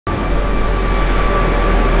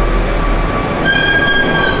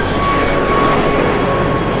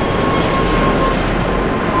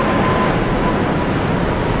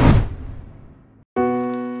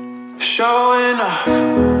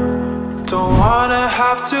wanna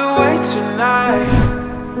have to wait tonight.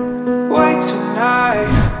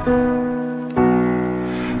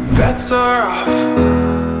 Better off,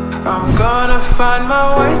 I'm gonna find my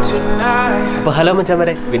way tonight. അപ്പോൾ hello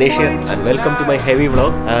മച്ചാമാരെ, Vinesh here and welcome to my heavy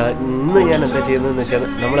vlog. ഇന്ന് ഞാൻ എന്താ ചെയ്യുന്നതെന്ന് വെച്ചാൽ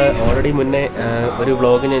നമ്മൾ ഓൾറെഡി മുന്നേ ഒരു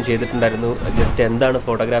വ്ളോഗ് ഞാൻ ചെയ്തിട്ടുണ്ടായിരുന്നു, ജസ്റ്റ് എന്താണ്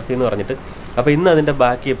ഫോട്ടോഗ്രാഫി എന്ന് പറഞ്ഞിട്ട്. അപ്പോൾ ഇന്ന് അതിൻ്റെ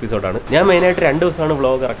ബാക്കി എപ്പിസോഡാണ്. ഞാൻ മെയിനായിട്ട് 2 ദിവസമാണ്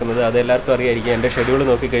വ്ളോഗ് ഇറക്കുന്നത്. അത് എല്ലാവർക്കും അറിയായിരിക്കും. എൻ്റെ ഷെഡ്യൂൾ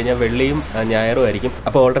നോക്കിക്കഴിഞ്ഞാൽ വെള്ളിയും ഞായറും ആയിരിക്കും.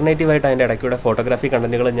 അപ്പോൾ ഓൾട്ടർനേറ്റീവായിട്ട് അതിൻ്റെ ഇടയ്ക്കൂടെ ഫോട്ടോഗ്രാഫി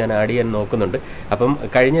കണ്ടന്റുകൾ ഞാൻ ആഡ് ചെയ്യാൻ നോക്കുന്നുണ്ട്. അപ്പം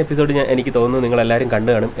കഴിഞ്ഞ എപ്പിസോഡ് എനിക്ക് തോന്നുന്നു നിങ്ങളെല്ലാവരും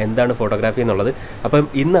കണ്ടു കാണും എന്താണ് ഫോട്ടോഗ്രാഫി എന്നുള്ളത്. അപ്പം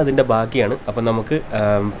ഇന്ന് അതിൻ്റെ ബാക്കിയാണ്. അപ്പം നമുക്ക്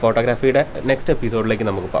ഫോട്ടോഗ്രാഫിയുടെ നെക്സ്റ്റ് എപ്പിസോഡിലേക്ക്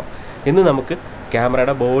നമുക്ക് പോകാം. ഇന്ന് നമുക്ക്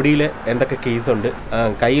ക്യാമറയുടെ ബോഡിയിൽ എന്തൊക്കെ കീസ് ഉണ്ട്,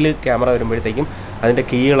 കയ്യിൽ ക്യാമറ വരുമ്പോഴത്തേക്കും അതിൻ്റെ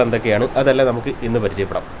കീകൾ എന്തൊക്കെയാണ്, അതെല്ലാം നമുക്ക് ഇന്ന്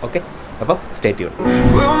പരിചയപ്പെടാം. ഓക്കെ, അപ്പോൾ സ്റ്റേ ട്യൂൺ.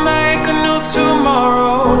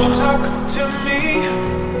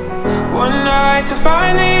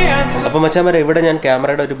 അപ്പോൾ മച്ചാമാരെ, ഇവിടെ ഞാൻ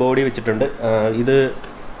ക്യാമറയുടെ ഒരു ബോഡി വെച്ചിട്ടുണ്ട്.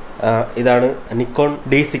 ഇതാണ് നിക്കോൺ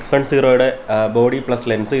D610യുടെ ബോഡി പ്ലസ്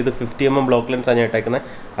ലെൻസ്. ഇത് 50mm ബ്ലോക്ക് ലെൻസാണ് ഞാൻ ഇട്ടേക്കുന്നത്.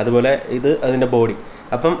 അതുപോലെ ഇത് അതിൻ്റെ ബോഡി.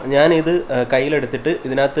 അപ്പം ഞാനിത് കയ്യിലെടുത്തിട്ട്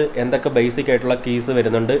ഇതിനകത്ത് എന്തൊക്കെ ബേസിക് ആയിട്ടുള്ള കീസ്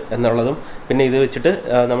വരുന്നുണ്ട് എന്നുള്ളതും, പിന്നെ ഇത് വെച്ചിട്ട്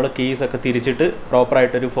നമ്മൾ കീസൊക്കെ തിരിച്ചിട്ട്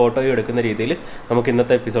പ്രോപ്പറായിട്ടൊരു ഫോട്ടോയും എടുക്കുന്ന രീതിയിൽ നമുക്ക്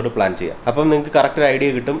ഇന്നത്തെ എപ്പിസോഡ് പ്ലാൻ ചെയ്യാം. അപ്പം നിങ്ങൾക്ക് കറക്റ്റ് ഐഡിയ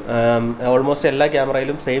കിട്ടും. ഓൾമോസ്റ്റ് എല്ലാ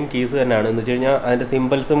ക്യാമറയിലും സെയിം കീസ് തന്നെയാണ്. എന്ന് വെച്ച് കഴിഞ്ഞാൽ അതിൻ്റെ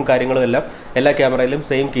സിമ്പിൾസും കാര്യങ്ങളും എല്ലാം എല്ലാ ക്യാമറയിലും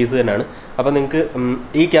സെയിം കീസ് തന്നെയാണ്. അപ്പോൾ നിങ്ങൾക്ക്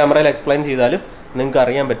ഈ ക്യാമറയിൽ എക്സ്പ്ലെയിൻ ചെയ്താലും നിങ്ങൾക്ക്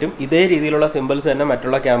അറിയാൻ പറ്റും. ഇതേ രീതിയിലുള്ള സിമ്പിൾസ് തന്നെ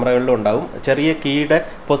മറ്റുള്ള ക്യാമറകളിലും ഉണ്ടാവും. ചെറിയ കീയുടെ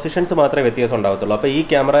പൊസിഷൻസ് മാത്രമേ വ്യത്യാസം ഉണ്ടാകത്തുള്ളൂ. അപ്പോൾ ഈ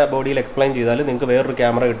ക്യാമറ ബോഡിയിൽ എക്സ്പ്ലെയിൻ ചെയ്താലും നിങ്ങൾക്ക് വേറൊരു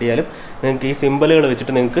ക്യാമറ കിട്ടിയാലും നിങ്ങൾക്ക് ഈ സിമ്പിളുകൾ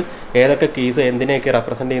വെച്ചിട്ട് നിങ്ങൾക്ക് ഏതൊക്കെ കീസ് എന്തിനെയൊക്കെ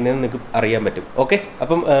റെപ്രസെൻറ്റ് ചെയ്യുന്നതെന്ന് നിങ്ങൾക്ക് അറിയാൻ പറ്റും. ഓക്കെ,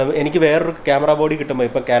 അപ്പം എനിക്ക് വേറൊരു ക്യാമറ ബോഡി കിട്ടുമ്പോൾ,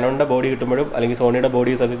 ഇപ്പോൾ കാനോണിൻ്റെ ബോഡി കിട്ടുമ്പോഴും അല്ലെങ്കിൽ സോണിയുടെ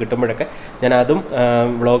ബോഡീസൊക്കെ കിട്ടുമ്പോഴൊക്കെ ഞാൻ അതും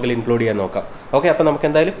വ്ളോഗിൽ ഇൻക്ലൂഡ് ചെയ്യാൻ നോക്കാം. ഓക്കെ, അപ്പോൾ നമുക്ക്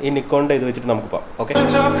എന്തായാലും ഈ നിക്കോണിൻ്റെ ഇത് വെച്ചിട്ട് നമുക്ക് പോകാം. ഓക്കെ,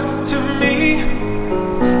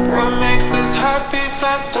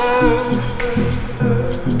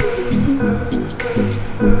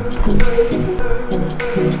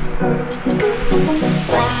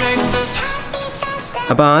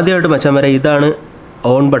 അപ്പോൾ ആദ്യമായിട്ട് മച്ചാൻ വരെ ഇതാണ്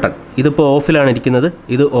ഓൺ ബട്ടൺ. ഇതിപ്പോൾ ഓഫിലാണ് ഇരിക്കുന്നത്,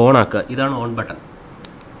 ഇത് ഓൺ ആക്കുക. ഇതാണ് ഓൺ ബട്ടൺ.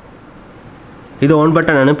 ഇത് ഓൺ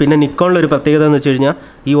ബട്ടണാണ്. പിന്നെ നിക്കോണിലൊരു പ്രത്യേകത എന്ന് വെച്ച് കഴിഞ്ഞാൽ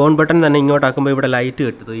ഈ ഓൺ ബട്ടൺ തന്നെ ഇങ്ങോട്ടാക്കുമ്പോൾ ഇവിടെ ലൈറ്റ്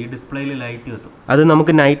കത്തും. ഈ ഡിസ്പ്ലേയിൽ ലൈറ്റ് കത്തും. അത്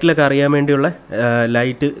നമുക്ക് നൈറ്റിലൊക്കെ അറിയാൻ വേണ്ടിയുള്ള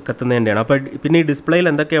ലൈറ്റ് കത്തുന്നതിൻ്റെയാണ്. അപ്പോൾ പിന്നെ ഈ ഡിസ്പ്ലേയിൽ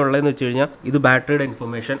എന്തൊക്കെയാണ് ഉള്ളതെന്ന് വെച്ച് കഴിഞ്ഞാൽ ഇത് ബാറ്ററിയുടെ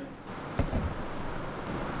ഇൻഫർമേഷൻ,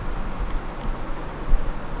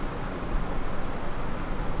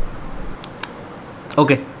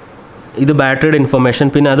 ഓക്കെ, ഇത് ബാറ്ററിയുടെ ഇൻഫർമേഷൻ.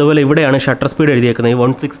 പിന്നെ അതുപോലെ ഇവിടെയാണ് ഷട്ടർ സ്പീഡ് എഴുതിയേക്കുന്നത്. ഈ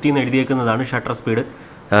 160 എന്ന് എഴുതിയേക്കുന്നതാണ് ഷട്ടർ സ്പീഡ്.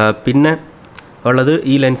 പിന്നെ ഉള്ളത്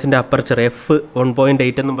ഈ ലെൻസിൻ്റെ അപ്പർച്ചർ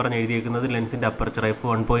f1.8 എന്നും പറഞ്ഞ് എഴുതിയേക്കുന്നത് ലെൻസിൻ്റെ അപ്പർച്ചർ,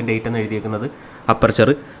 f1.8 എന്ന് എഴുതിയേക്കുന്നത് അപ്പർച്ചർ.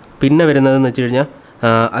 പിന്നെ വരുന്നതെന്ന് വെച്ച് കഴിഞ്ഞാൽ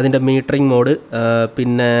അതിൻ്റെ മീറ്ററിങ് മോഡ്,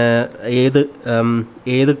 പിന്നെ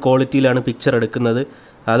ഏത് ക്വാളിറ്റിയിലാണ് പിക്ചർ എടുക്കുന്നത്,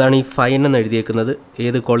 അതാണ് ഈ ഫൈൻ എന്ന് എഴുതിയേക്കുന്നത്.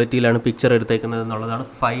 ഏത് ക്വാളിറ്റിയിലാണ് പിക്ചർ എടുത്തേക്കുന്നത് എന്നുള്ളതാണ്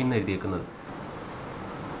ഫൈൻ എന്ന് എഴുതിയേക്കുന്നത്.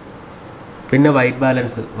 പിന്നെ വൈറ്റ്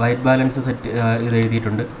ബാലൻസ് സെറ്റ് ഇത്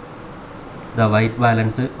എഴുതിയിട്ടുണ്ട്. ഇതാ white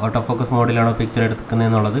balance, auto focus മോഡിലാണോ picture എടുക്കുന്നത്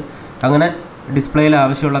എന്നുള്ളത്. അങ്ങനെ ഡിസ്പ്ലേയിൽ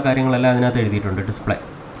ആവശ്യമുള്ള കാര്യങ്ങളെല്ലാം അതിനകത്ത് എഴുതിയിട്ടുണ്ട്, ഡിസ്പ്ലേ.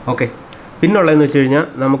 ഓക്കെ, പിന്നുള്ളതെന്ന് വെച്ച് കഴിഞ്ഞാൽ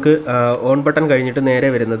നമുക്ക് ഓൺ ബട്ടൺ കഴിഞ്ഞിട്ട് നേരെ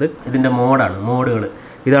വരുന്നത് ഇതിൻ്റെ മോഡുകൾ.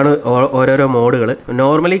 ഇതാണ് ഓരോരോ മോഡുകൾ.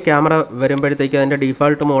 നോർമലി ക്യാമറ വരുമ്പോഴത്തേക്ക് അതിൻ്റെ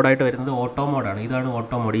ഡിഫാൾട്ട് മോഡായിട്ട് വരുന്നത് ഓട്ടോ മോഡാണ്. ഇതാണ്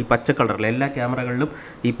ഓട്ടോ മോഡ്. ഈ പച്ച കളറിൽ എല്ലാ ക്യാമറകളിലും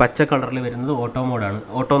ഈ പച്ച കളറിൽ വരുന്നത് ഓട്ടോ മോഡാണ്.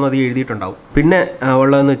 ഓട്ടോ എന്ന് അത് എഴുതിയിട്ടുണ്ടാവും. പിന്നെ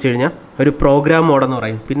ഉള്ളതെന്ന് വെച്ച് കഴിഞ്ഞാൽ ഒരു പ്രോഗ്രാം മോഡെന്ന്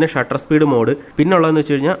പറയും. പിന്നെ ഷട്ടർ സ്പീഡ് മോഡ്. പിന്നെ ഉള്ളതെന്ന്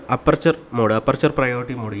വെച്ച് കഴിഞ്ഞാൽ അപ്പർച്ചർ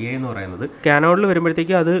പ്രയോറിറ്റി മോഡ്, എ എന്ന് പറയുന്നത്. കാനോണിൽ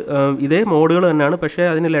വരുമ്പോഴത്തേക്ക് അത് ഇതേ മോഡുകൾ തന്നെയാണ്, പക്ഷേ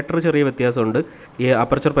അതിന് ലെറ്റർ ചെറിയ വ്യത്യാസമുണ്ട്. ഈ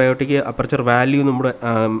അപ്പർച്ചർ പ്രയോറിറ്റിക്ക് അപ്പർച്ചർ വാല്യൂ നമ്മുടെ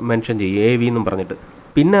മെൻഷൻ ചെയ്യും, AV എന്നും പറഞ്ഞിട്ട്.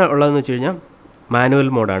 പിന്നെ ഉള്ളതെന്ന് വെച്ച് കഴിഞ്ഞാൽ മാനുവൽ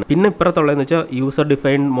മോഡാണ്. പിന്നെ ഇപ്പുറത്തുള്ളതെന്ന് വെച്ചാൽ യൂസർ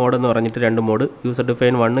ഡിഫൈൻഡ് മോഡ് എന്ന് പറഞ്ഞിട്ട് 2 mode, user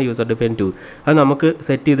define 1, user define 2. അത് നമുക്ക്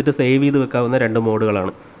സെറ്റ് ചെയ്തിട്ട് സേവ് ചെയ്ത് വെക്കാവുന്ന 2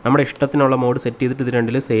 മോഡുകളാണ്. നമ്മുടെ ഇഷ്ടത്തിനുള്ള മോഡ് സെറ്റ് ചെയ്തിട്ട് ഇത്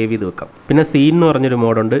 2 സേവ് ചെയ്ത് വെക്കാം. പിന്നെ സീൻ എന്ന് പറഞ്ഞൊരു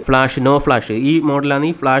മോഡുണ്ട്. No flash. ഈ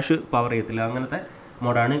മോഡിലാണ് ഈ ഫ്ലാഷ് പവർ ചെയ്യത്തില്ല. അങ്ങനത്തെ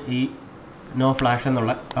മോഡാണ് ഈ നോ ഫ്ലാഷ്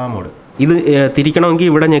എന്നുള്ള ആ മോഡ്. ഇത് തിരിക്കണമെങ്കിൽ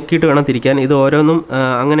ഇവിടെ ഞെക്കിയിട്ട് വേണം തിരിക്കാൻ. ഇത് ഓരോന്നും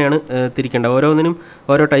അങ്ങനെയാണ് തിരിക്കേണ്ടത്. ഓരോന്നിനും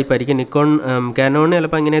ഓരോ ടൈപ്പ് ആയിരിക്കും. നിക്കോൺ കാനോണിന്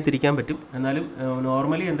ചിലപ്പോൾ ഇങ്ങനെ തിരിക്കാൻ പറ്റും. എന്നാലും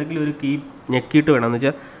നോർമലി എന്തെങ്കിലും ഒരു കീ ഞെക്കിയിട്ട് വേണം, എന്ന്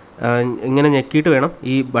വെച്ചാൽ ഇങ്ങനെ ഞെക്കിയിട്ട് വേണം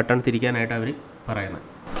ഈ ബട്ടൺ തിരിക്കാനായിട്ട് അവർ പറയുന്നത്.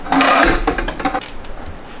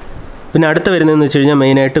 പിന്നെ അടുത്ത വരുന്നതെന്ന് വെച്ച് കഴിഞ്ഞാൽ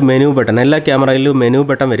മെയിനായിട്ട് മെനു ബട്ടൺ. എല്ലാ ക്യാമറയിലും മെനു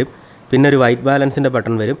ബട്ടൺ വരും. പിന്നെ ഒരു വൈറ്റ് ബാലൻസിൻ്റെ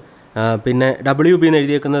ബട്ടൺ വരും. പിന്നെ WB എന്ന്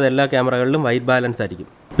എഴുതിയേക്കുന്നത് എല്ലാ ക്യാമറകളിലും വൈറ്റ് ബാലൻസ് ആയിരിക്കും.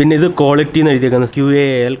 പിന്നെ ഇത് ക്വാളിറ്റി എന്ന് എഴുതിയേക്കുന്നത്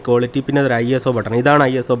QAL ക്വാളിറ്റി. പിന്നെ അതൊരു ISO ബട്ടൺ. ഇതാണ്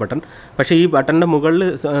ISO ബട്ടൺ. പക്ഷേ ഈ ബട്ടണിൻ്റെ മുകളിൽ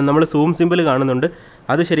നമ്മൾ സൂം സിമ്പിൾ കാണുന്നുണ്ട്.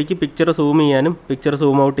 അത് ശരിക്കും പിക്ചർ സൂം ചെയ്യാനും picture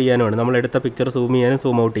zoom out ചെയ്യാനുമാണ്. നമ്മളെടുത്ത picture zoom ചെയ്യാനും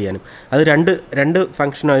സൂം ഔട്ട് ചെയ്യാനും. അത് രണ്ട്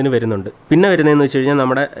ഫംഗ്ഷൻ അതിന് വരുന്നുണ്ട്. പിന്നെ വരുന്നതെന്ന് വെച്ച് കഴിഞ്ഞാൽ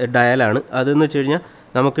നമ്മുടെ ഡയലാണ്. അതെന്ന് വെച്ച് കഴിഞ്ഞാൽ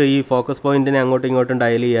നമുക്ക് ഈ ഫോക്കസ് പോയിൻറ്റിനെ അങ്ങോട്ടും ഇങ്ങോട്ടും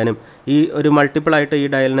ഡയൽ ചെയ്യാനും ഈ ഒരു മൾട്ടിപ്പിളായിട്ട് ഈ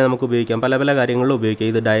ഡയലിനെ നമുക്ക് ഉപയോഗിക്കാം, പല പല കാര്യങ്ങളിലും ഉപയോഗിക്കാം.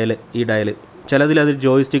 ഇത് ഈ ഡയൽ ചിലതിൽ അത്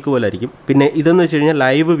ജോയ്സ്റ്റിക്ക് പോലെ ആയിരിക്കും. പിന്നെ ഇതെന്ന് വെച്ച് കഴിഞ്ഞാൽ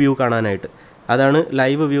ലൈവ് വ്യൂ കാണാനായിട്ട്, അതാണ്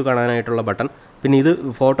ലൈവ് വ്യൂ കാണാനായിട്ടുള്ള ബട്ടൺ. പിന്നെ ഇത്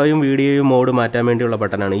ഫോട്ടോയും വീഡിയോയും മോഡ് മാറ്റാൻ വേണ്ടിയുള്ള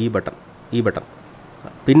ബട്ടണാണ് ഈ ബട്ടൺ.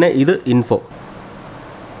 പിന്നെ ഇത് ഇൻഫോ.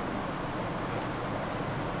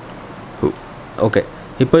 ഓക്കെ,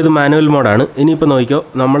 ഇപ്പോൾ ഇത് മാനുവൽ മോഡാണ്. ഇനിയിപ്പോൾ നോക്കിക്കോ,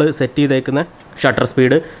 നമ്മൾ സെറ്റ് ചെയ്തേക്കുന്ന shutter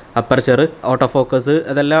speed, aperture, auto focus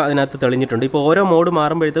അതെല്ലാം അതിനകത്ത് തെളിഞ്ഞിട്ടുണ്ട്. ഇപ്പോൾ ഓരോ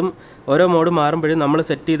മോഡ് മാറുമ്പോഴും നമ്മൾ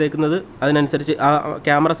സെറ്റ് ചെയ്തേക്കുന്നത് അതിനനുസരിച്ച്, ആ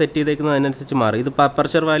ക്യാമറ സെറ്റ് ചെയ്തേക്കുന്നത് അതിനനുസരിച്ച് മാറും. ഇതിപ്പോൾ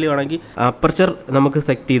അപ്പർച്ചർ വാല്യൂ ആണെങ്കിൽ അപ്പർച്ചർ നമുക്ക്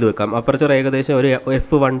സെറ്റ് ചെയ്ത് വെക്കാം. അപ്പർച്ചർ ഏകദേശം ഒരു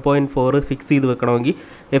f1.4 ഫിക്സ് ചെയ്ത് വെക്കണമെങ്കിൽ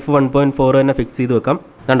f1.4 തന്നെ ഫിക്സ് ചെയ്ത് വെക്കാം.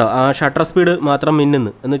 കണ്ടോ, ആ ഷട്ടർ സ്പീഡ് മാത്രം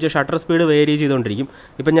മിന്നുന്നു എന്ന് വെച്ചാൽ ഷട്ടർ സ്പീഡ് വേരി ചെയ്തുകൊണ്ടിരിക്കും.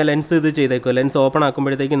 ഇപ്പം ഞാൻ ലെൻസ് ഇത് ചെയ്തേക്കും, ലെൻസ് ഓപ്പൺ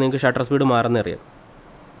ആക്കുമ്പോഴത്തേക്കും നിങ്ങൾക്ക് ഷട്ടർ സ്പീഡ് മാറുന്നറിയാം.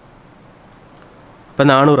 ഇപ്പം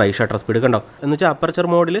 400 ഷട്ടർ സ്പീഡ് കണ്ടോ. എന്ന് വെച്ചാൽ അപ്പർച്ചർ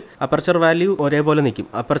മോഡിൽ അപ്പർച്ചർ വാല്യൂ ഒരേപോലെ നിൽക്കും.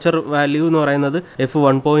 അപ്പർച്ചർ വാല്യൂ എന്ന് പറയുന്നത്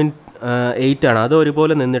f1.8 ആണ്. അത്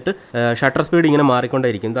ഒരുപോലെ നിന്നിട്ട് ഷട്ടർ സ്പീഡ് ഇങ്ങനെ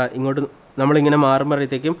മാറിക്കൊണ്ടേയിരിക്കും. ഇങ്ങോട്ട് നമ്മളിങ്ങനെ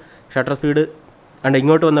മാറുമ്പോഴത്തേക്കും ഷട്ടർ സ്പീഡ് കണ്ടോ,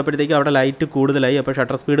 ഇങ്ങോട്ട് വന്നപ്പോഴത്തേക്കും അവിടെ ലൈറ്റ് കൂടുതലായി, അപ്പോൾ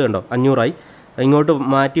ഷട്ടർ സ്പീഡ് കണ്ടോ 500. ഇങ്ങോട്ട്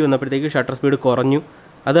മാറ്റി വന്നപ്പോഴത്തേക്കും ഷട്ടർ സ്പീഡ് കുറഞ്ഞു.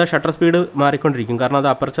 അത് ഷട്ടർ സ്പീഡ് മാറിക്കൊണ്ടിരിക്കും, കാരണം അത്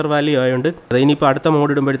അപ്പർച്ചർ വാല്യൂ ആയതുകൊണ്ട്. അത് ഇനിയിപ്പോൾ അടുത്ത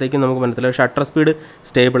മോഡ് ഇടുമ്പോഴത്തേക്കും നമുക്ക് മനസ്സിലാവും ഷട്ടർ സ്പീഡ്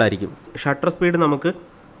സ്റ്റേബിൾ ആയിരിക്കും. ഷട്ടർ സ്പീഡ് നമുക്ക്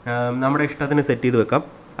നമ്മുടെ ഇഷ്ടത്തിന് സെറ്റ് ചെയ്ത് വെക്കാം,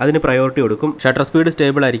 അതിന് പ്രയോറിറ്റി കൊടുക്കും. ഷട്ടർ സ്പീഡ്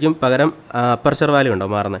സ്റ്റേബിൾ ആയിരിക്കും. പകരം അപ്പർച്ചർ വാല്യൂ ഉണ്ടോ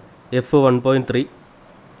മാറുന്നത്, f1.3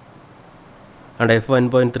 കണ്ടോ,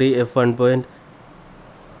 f1.3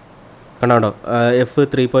 കണ്ടോ,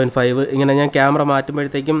 f3.5 ഇങ്ങനെ ഞാൻ ക്യാമറ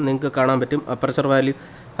മാറ്റുമ്പോഴത്തേക്കും നിങ്ങൾക്ക് കാണാൻ പറ്റും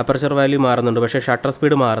അപ്പർച്ചർ വാല്യൂ മാറുന്നുണ്ട്. പക്ഷേ ഷട്ടർ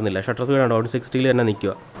സ്പീഡ് മാറുന്നില്ല. ഷട്ടർ സ്പീഡ് ഉണ്ടോ 160 തന്നെ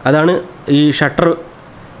നിൽക്കുക. അതാണ് ഈ ഷട്ടർ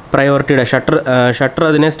പ്രയോറിറ്റിയുടെ ഷട്ടർ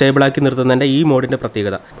അതിനെ സ്റ്റേബിളാക്കി നിർത്തുന്നതിൻ്റെ ഈ മോഡിൻ്റെ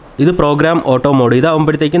പ്രത്യേകത. ഇത് പ്രോഗ്രാം ഓട്ടോ മോഡ്.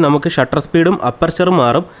 ഇതാകുമ്പോഴത്തേക്കും നമുക്ക് ഷട്ടർ സ്പീഡും അപ്പർച്ചറും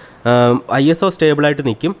മാറും, ISO സ്റ്റേബിളായിട്ട്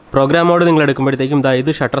നിൽക്കും. പ്രോഗ്രാം മോഡ് നിങ്ങൾ എടുക്കുമ്പോഴത്തേക്കും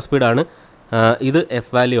ഇത് ഷട്ടർ സ്പീഡാണ്, ഇത്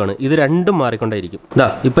എഫ് വാല്യൂ ആണ്. ഇത് രണ്ടും മാറിക്കൊണ്ടായിരിക്കും.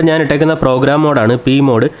 ഇപ്പം ഞാൻ ഇട്ടേക്കുന്ന പ്രോഗ്രാം മോഡാണ് P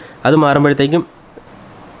മോഡ്. അത് മാറുമ്പോഴത്തേക്കും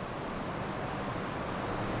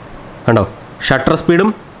കണ്ടോ, ഷട്ടർ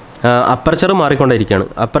സ്പീഡും അപ്പർച്ചറും മാറിക്കൊണ്ടിരിക്കുകയാണ്.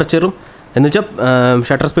 അപ്പർച്ചറും എന്ന് വെച്ചാൽ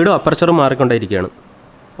ഷട്ടർ സ്പീഡും അപ്പർച്ചറും മാറിക്കൊണ്ടിരിക്കുകയാണ്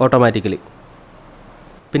ഓട്ടോമാറ്റിക്കലി.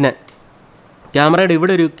 പിന്നെ ക്യാമറയുടെ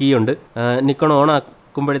ഇവിടെ ഒരു കീ ഉണ്ട്. നിക്കോൺ ഓൺ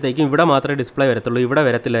ആക്കുമ്പോഴത്തേക്കും ഇവിടെ മാത്രമേ ഡിസ്പ്ലേ വരത്തുള്ളൂ, ഇവിടെ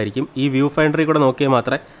വരത്തില്ലായിരിക്കും. ഈ വ്യൂ ഫൈൻഡറിൽ കൂടെ നോക്കിയാൽ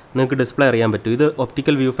മാത്രമേ നിങ്ങൾക്ക് ഡിസ്പ്ലേ അറിയാൻ പറ്റൂ. ഇത്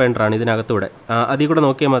ഒപ്റ്റിക്കൽ വ്യൂ ഫൈൻഡറാണ് ഇതിനകത്തൂടെ. അതിൽ കൂടെ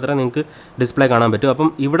നോക്കിയാൽ മാത്രമേ നിങ്ങൾക്ക് ഡിസ്പ്ലേ കാണാൻ പറ്റൂ. അപ്പം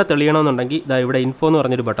ഇവിടെ തെളിയണമെന്നുണ്ടെങ്കിൽ ഇവിടെ ഇൻഫോ എന്ന്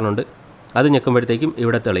പറഞ്ഞൊരു ബട്ടണുണ്ട്, അത് ഞെക്കുമ്പോഴത്തേക്കും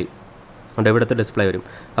ഇവിടെ തെളിയും. ഉണ്ട്, ഇവിടുത്തെ ഡിസ്പ്ലേ വരും.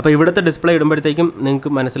 അപ്പോൾ ഇവിടുത്തെ ഡിസ്പ്ലേ ഇടുമ്പോഴത്തേക്കും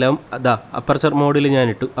നിങ്ങൾക്ക് മനസ്സിലാവും. അപ്പർച്ചർ മോഡിൽ ഞാൻ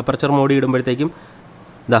ഇട്ടു. അപ്പർച്ചർ മോഡിൽ ഇടുമ്പോഴത്തേക്കും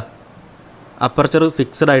അപ്പർച്ചർ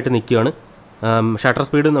ഫിക്സഡ് ആയിട്ട് നിൽക്കുകയാണ്. ഷട്ടർ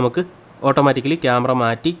സ്പീഡ് നമുക്ക് ഓട്ടോമാറ്റിക്കലി ക്യാമറ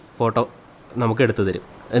മാറ്റി ഫോട്ടോ നമുക്ക് എടുത്തു തരും.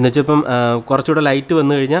 എന്നുവെച്ചാൽ ഇപ്പം കുറച്ചുകൂടെ ലൈറ്റ്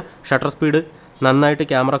വന്നു കഴിഞ്ഞാൽ ഷട്ടർ സ്പീഡ് നന്നായിട്ട്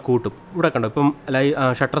ക്യാമറ കൂട്ടും. ഇവിടെ കണ്ടോ, ഇപ്പം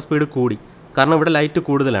ഷട്ടർ സ്പീഡ് കൂടി, കാരണം ഇവിടെ ലൈറ്റ്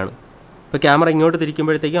കൂടുതലാണ്. ഇപ്പോൾ ക്യാമറ ഇങ്ങോട്ട്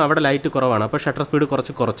തിരിക്കുമ്പോഴത്തേക്കും അവിടെ ലൈറ്റ് കുറവാണ്, അപ്പോൾ ഷട്ടർ സ്പീഡ്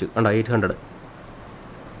കുറച്ച് കണ്ടോ 800.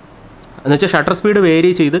 എന്നുവെച്ചാൽ ഷട്ടർ സ്പീഡ് വേരി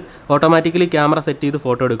ചെയ്ത് ഓട്ടോമാറ്റിക്കലി ക്യാമറ സെറ്റ് ചെയ്ത്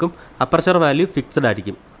ഫോട്ടോ എടുക്കും. അപ്പർച്ചർ വാല്യൂ ഫിക്സഡ്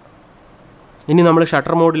ആയിരിക്കും. ഇനി നമ്മൾ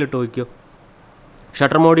ഷട്ടർ മോഡിലിട്ട് നോക്കിയോ.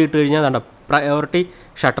 ഷട്ടർ മോഡിൽ ഇട്ട് കഴിഞ്ഞാൽ കണ്ടോ, പ്രയോറിറ്റി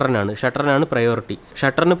ഷട്ടറിനാണ് പ്രയോറിറ്റി.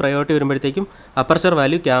 ഷട്ടറിന് പ്രയോറിറ്റി വരുമ്പോഴത്തേക്കും aperture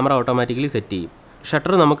value camera automatically set ചെയ്യും.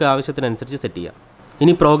 ഷട്ടർ നമുക്ക് ആവശ്യത്തിനനുസരിച്ച് സെറ്റ് ചെയ്യാം.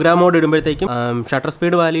 ഇനി പ്രോഗ്രാം മോഡ് ഇടുമ്പോഴത്തേക്കും ഷട്ടർ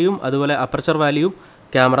സ്പീഡ് വാല്യൂയും അതുപോലെ അപ്പർച്ചർ വാല്യൂയും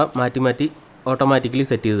ക്യാമറ മാറ്റി ഓട്ടോമാറ്റിക്കലി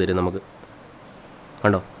സെറ്റ് ചെയ്ത് തരും നമുക്ക്.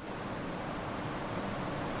 കണ്ടോ,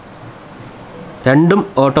 രണ്ടും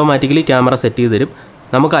ഓട്ടോമാറ്റിക്കലി ക്യാമറ സെറ്റ് ചെയ്ത് തരും.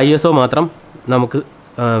 നമുക്ക് ISO മാത്രം നമുക്ക്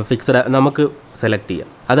നമുക്ക് സെലക്ട് ചെയ്യാം.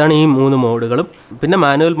 അതാണ് ഈ 3 മോഡുകളും. പിന്നെ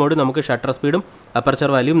മാനുവൽ മോഡ് നമുക്ക് ഷട്ടർ സ്പീഡും അപ്പർച്ചർ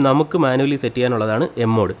വാല്യൂയും നമുക്ക് മാനുവലി സെറ്റ് ചെയ്യാനുള്ളതാണ്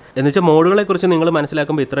M മോഡ്. എന്ന് വെച്ചാൽ മോഡുകളെക്കുറിച്ച് നിങ്ങൾ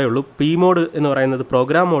മനസ്സിലാക്കുമ്പോൾ ഇത്രയേ ഉള്ളൂ. P മോഡ് എന്ന് പറയുന്നത്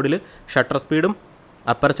പ്രോഗ്രാം മോഡിൽ ഷട്ടർ സ്പീഡും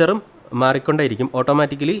അപ്പർച്ചറും മാറിക്കൊണ്ടേയിരിക്കും.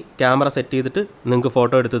 ഓട്ടോമാറ്റിക്കലി ക്യാമറ സെറ്റ് ചെയ്തിട്ട് നിങ്ങൾക്ക്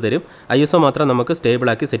ഫോട്ടോ എടുത്ത് തരും. ISO മാത്രം നമുക്ക്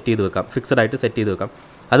സ്റ്റേബിളാക്കി സെറ്റ് ചെയ്ത് വെക്കാം, ഫിക്സഡ് ആയിട്ട് സെറ്റ് ചെയ്ത് വെക്കാം.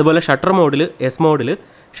 അതുപോലെ ഷട്ടർ മോഡിൽ S മോഡിൽ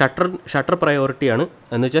ഷട്ടർ പ്രയോറിറ്റിയാണ്.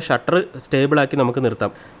 എന്ന് വെച്ചാൽ ഷട്ടർ സ്റ്റേബിളാക്കി നമുക്ക്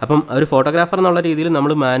നിർത്താം. അപ്പം ഒരു ഫോട്ടോഗ്രാഫർ എന്നുള്ള രീതിയിൽ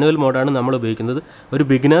നമ്മൾ മാനുവൽ മോഡാണ് നമ്മൾ ഉപയോഗിക്കുന്നത്. ഒരു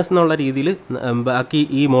ബിഗിനേഴ്സ് എന്നുള്ള രീതിയിൽ ബാക്കി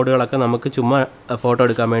ഈ മോഡുകളൊക്കെ നമുക്ക് ചുമ്മാ ഫോട്ടോ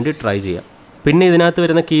എടുക്കാൻ വേണ്ടി ട്രൈ ചെയ്യാം. പിന്നെ ഇതിനകത്ത്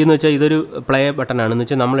വരുന്ന കീ എന്ന് വെച്ചാൽ ഇതൊരു പ്ലേ ബട്ടണാണ്. എന്ന്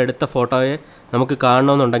വെച്ചാൽ നമ്മളെടുത്ത ഫോട്ടോയെ നമുക്ക്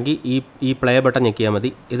കാണണമെന്നുണ്ടെങ്കിൽ ഈ പ്ലേ ബട്ടൺ ഞെക്കിയാൽ മതി.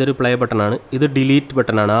 ഇതൊരു പ്ലേ ബട്ടണാണ്. ഇത് ഡിലീറ്റ്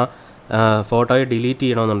ബട്ടണാണ്. ഫോട്ടോയെ ഡിലീറ്റ്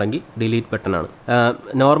ചെയ്യണമെന്നുണ്ടെങ്കിൽ delete ബട്ടണാണ്.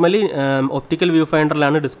 Normally optical view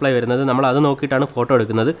ഫൈൻഡറിലാണ് display വരുന്നത്. നമ്മൾ അത് നോക്കിയിട്ടാണ് ഫോട്ടോ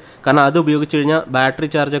എടുക്കുന്നത്. കാരണം അത് ഉപയോഗിച്ച് കഴിഞ്ഞാൽ ബാറ്ററി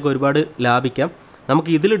ചാർജൊക്കെ ഒരുപാട് ലാഭിക്കാം.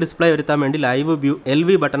 നമുക്ക് ഇതിൽ ഡിസ്പ്ലേ വരുത്താൻ വേണ്ടി ലൈവ് വ്യൂ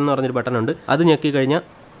LV ബട്ടൺ എന്ന് പറഞ്ഞൊരു ബട്ടൺ ഉണ്ട്. അത് ഞെക്കി കഴിഞ്ഞാൽ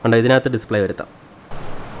കണ്ടോ ഇതിനകത്ത് ഡിസ്പ്ലേ വരുത്താം.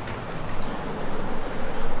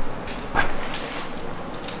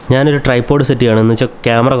 ഞാനൊരു ട്രൈപോഡ് സെറ്റ് ചെയ്യണം. എന്ന് വെച്ചാൽ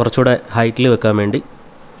ക്യാമറ കുറച്ചുകൂടെ ഹൈറ്റിൽ വെക്കാൻ വേണ്ടി.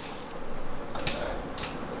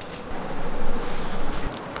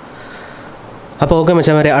 അപ്പോൾ ഓക്കെ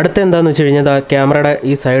മച്ചാമാരെ, അടുത്ത എന്താണെന്ന് വെച്ച് കഴിഞ്ഞാൽ ക്യാമറയുടെ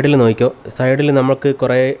ഈ സൈഡിൽ നോക്കിയോ. സൈഡിൽ നമുക്ക്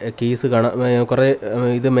കുറേ കീസ് കാണാം, കുറേ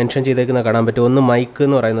ഇത് മെൻഷൻ ചെയ്തേക്കുന്ന കാണാൻ പറ്റും. ഒന്ന് മൈക്ക്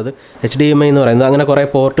എന്ന് പറയുന്നത്, HDMI എന്ന് പറയുന്നത്, അങ്ങനെ കുറേ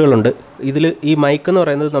പോർട്ടുകളുണ്ട്. ഇതിൽ ഈ മൈക്ക് എന്ന്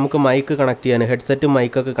പറയുന്നത് നമുക്ക് മൈക്ക് കണക്ട് ചെയ്യാൻ, ഹെഡ്സെറ്റും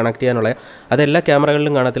മൈക്കൊക്കെ കണക്ട് ചെയ്യാനുള്ള, അതെല്ലാ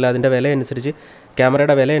ക്യാമറകളിലും കാണത്തില്ല. അതിൻ്റെ വില അനുസരിച്ച്,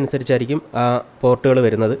 ക്യാമറയുടെ വില അനുസരിച്ചായിരിക്കും ആ പോർട്ടുകൾ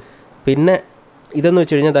വരുന്നത്. പിന്നെ ഇതെന്ന്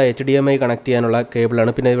വെച്ച് കഴിഞ്ഞാൽ HDMI കണക്ട് ചെയ്യാനുള്ള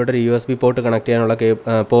കേബിളാണ്. പിന്നെ ഇവിടെ ഒരു USB പോർട്ട് കണക്ട് ചെയ്യാനുള്ള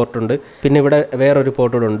പോർട്ടുണ്ട്. പിന്നെ ഇവിടെ വേറൊരു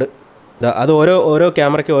പോർട്ടുകളുണ്ട്. അത് ഓരോ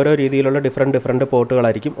ക്യാമറയ്ക്ക് ഓരോ രീതിയിലുള്ള ഡിഫറെൻറ്റ്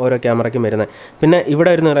പോർട്ടുകളായിരിക്കും ഓരോ ക്യാമറയ്ക്കും വരുന്നത്. പിന്നെ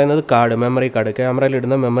ഇവിടെ എന്ന് പറയുന്നത് കാർഡ്, മെമ്മറി കാർഡ്, ക്യാമറയിൽ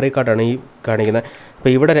ഇടുന്ന മെമ്മറി കാർഡാണ് ഈ കാണിക്കുന്നത്.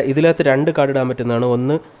 അപ്പോൾ ഇവിടെ ഇതിനകത്ത് 2 കാർഡ് ഇടാൻ പറ്റുന്നതാണ്.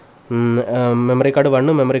 ഒന്ന് മെമ്മറി കാർഡ്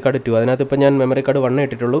 1, മെമ്മറി കാർഡ് 2. അതിനകത്ത് ഇപ്പോൾ ഞാൻ മെമ്മറി കാർഡ് 1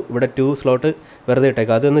 ഇട്ടിട്ടുള്ളൂ. ഇവിടെ 2 സ്ലോട്ട് വെറുതെ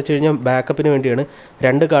ഇട്ടേക്കാം. അതെന്ന് വെച്ച് കഴിഞ്ഞാൽ ബാക്കപ്പിന് വേണ്ടിയാണ്.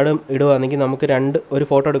 2 കാർഡും ഇടുകയാണെങ്കിൽ നമുക്ക് ഒരു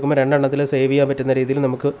ഫോട്ടോ എടുക്കുമ്പോൾ 2 എണ്ണത്തിൽ സേവ് ചെയ്യാൻ പറ്റുന്ന രീതിയിൽ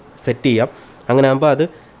നമുക്ക് സെറ്റ് ചെയ്യാം. അങ്ങനെ ആകുമ്പോൾ അത്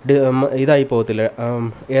ഇതായി പോകത്തില്ല.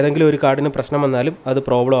 ഏതെങ്കിലും ഒരു കാർഡിന് പ്രശ്നം വന്നാലും അത്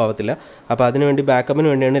പ്രോബ്ലം ആവത്തില്ല. അപ്പോൾ അതിനുവേണ്ടി ബാക്കപ്പിന്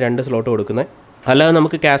വേണ്ടിയാണ് 2 സ്ലോട്ട് കൊടുക്കുന്നത്. അല്ലാതെ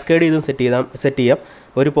നമുക്ക് കാസ്കേഡ് ചെയ്തും സെറ്റ് ചെയ്യാം.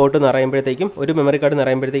 ഒരു പോർട്ട് നിറയുമ്പോഴത്തേക്കും, ഒരു മെമ്മറി കാർഡ്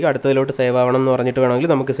നിറയുമ്പോഴത്തേക്കും അടുത്തതിലോട്ട് സേവ് ആവണം എന്ന് പറഞ്ഞിട്ട്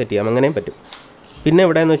വേണമെങ്കിൽ നമുക്ക് സെറ്റ് ചെയ്യാം. അങ്ങനെയും പറ്റും. പിന്നെ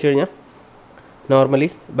ഇവിടെ എന്ന് വെച്ച് കഴിഞ്ഞാൽ നോർമലി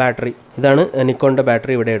ബാറ്ററി, ഇതാണ് നിക്കോണിൻ്റെ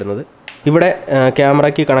ബാറ്ററി ഇവിടെ ഇടുന്നത്. ഇവിടെ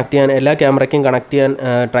ക്യാമറയ്ക്ക് കണക്ട് ചെയ്യാൻ, എല്ലാ ക്യാമറയ്ക്കും കണക്ട് ചെയ്യാൻ,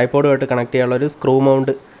 ട്രൈപോഡുമായിട്ട് കണക്ട് ചെയ്യാനുള്ളൊരു സ്ക്രൂ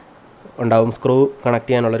മൗണ്ട് ഉണ്ടാവും. സ്ക്രൂ കണക്ട്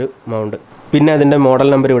ചെയ്യാനുള്ളൊരു മൗണ്ട്. പിന്നെ അതിൻ്റെ മോഡൽ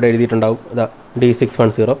നമ്പർ ഇവിടെ എഴുതിയിട്ടുണ്ടാവും. ഇതാ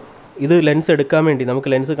D610. ഇത് ലെൻസ് എടുക്കാൻ വേണ്ടി, നമുക്ക്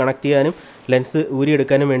ലെൻസ് കണക്ട് ചെയ്യാനും ലെൻസ്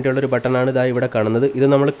ഊരിയെടുക്കാനും വേണ്ടിയുള്ളൊരു ബട്ടണാണ് ഇതാ ഇവിടെ കാണുന്നത്. ഇത്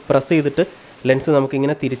നമ്മൾ പ്രസ് ചെയ്തിട്ട് ലെൻസ്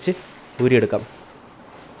നമുക്കിങ്ങനെ തിരിച്ച് ഊരിയെടുക്കാം.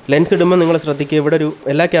 ലെൻസ് ഇടുമ്പോൾ നിങ്ങൾ ശ്രദ്ധിക്കുക, ഇവിടെ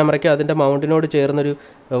എല്ലാ ക്യാമറയ്ക്കും അതിൻ്റെ മൗണ്ടിനോട് ചേർന്നൊരു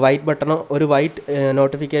വൈറ്റ് ബട്ടണോ, ഒരു വൈറ്റ്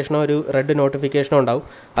നോട്ടിഫിക്കേഷനോ, ഒരു റെഡ് നോട്ടിഫിക്കേഷനോ ഉണ്ടാവും.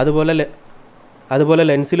 അതുപോലെ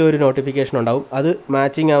ലെൻസിലും ഒരു നോട്ടിഫിക്കേഷൻ ഉണ്ടാവും. അത്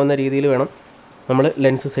മാച്ചിങ് ആവുന്ന രീതിയിൽ വേണം നമ്മൾ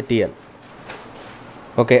ലെൻസ് സെറ്റ് ചെയ്യാൻ.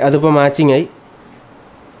 ഓക്കെ, അതിപ്പോൾ മാച്ചിങ് ആയി.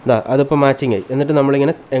 അതിപ്പോൾ മാച്ചിങ് ആയി. എന്നിട്ട്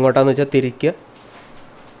നമ്മളിങ്ങനെ എങ്ങോട്ടാന്ന് വെച്ചാൽ തിരിക്കുക.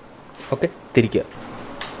 ഓക്കെ, തിരിക്കുക.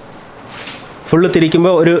 ഫുള്ള്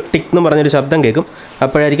തിരിക്കുമ്പോൾ ഒരു ടിക്ക് എന്ന് പറഞ്ഞൊരു ശബ്ദം കേൾക്കും.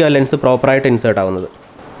 അപ്പോഴായിരിക്കും ആ ലെൻസ് പ്രോപ്പറായിട്ട് ഇൻസേർട്ട് ആവുന്നത്.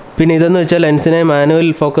 പിന്നെ ഇതെന്ന് വെച്ചാൽ ലെൻസിനെ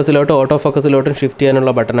മാനുവൽ ഫോക്കസിലോട്ടും ഓട്ടോ ഫോക്കസിലോട്ടും ഷിഫ്റ്റ്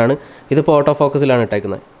ചെയ്യാനുള്ള ബട്ടണാണ്. ഇതിപ്പോൾ ഓട്ടോ ഫോക്കസിലാണ്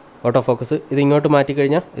ഇട്ടേക്കുന്നത്. ഓട്ടോ ഫോക്കസ് ഇത് ഇങ്ങോട്ട്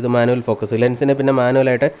മാറ്റിക്കഴിഞ്ഞാൽ ഇത് മാനുവൽ ഫോക്കസ്. ലെൻസിനെ പിന്നെ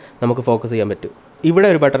മാനുവലായിട്ട് നമുക്ക് ഫോക്കസ് ചെയ്യാൻ പറ്റും. ഇവിടെ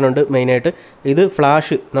ഒരു ബട്ടണുണ്ട് മെയിനായിട്ട്. ഇത്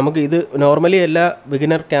ഫ്ലാഷ്. നമുക്ക് ഇത് നോർമലി എല്ലാ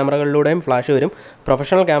ബിഗിനർ ക്യാമറകളിലൂടെയും ഫ്ലാഷ് വരും.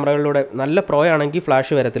 പ്രൊഫഷണൽ ക്യാമറകളിലൂടെ നല്ല പ്രോ ആണെങ്കിൽ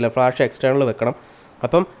ഫ്ലാഷ് വരത്തില്ല. ഫ്ലാഷ് എക്സ്റ്റേണൽ വെക്കണം.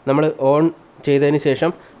 അപ്പം നമ്മൾ ഓൺ ചെയ്തതിന്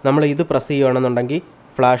ശേഷം നമ്മൾ ഇത് പ്രസ് ചെയ്യുകയാണെന്നുണ്ടെങ്കിൽ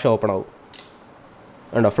ഫ്ലാഷ് ഓപ്പൺ ആവും.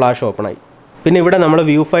 ഉണ്ടോ, ഫ്ലാഷ് ഓപ്പണായി. പിന്നെ ഇവിടെ നമ്മൾ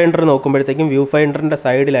വ്യൂ ഫൈൻഡർ നോക്കുമ്പോഴത്തേക്കും വ്യൂ ഫൈൻഡറിൻ്റെ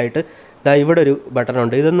സൈഡിലായിട്ട് ഇവിടെ ഒരു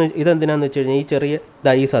ബട്ടണുണ്ട്. ഇതെന്തിനാന്ന് വെച്ച് കഴിഞ്ഞാൽ ഈ ചെറിയ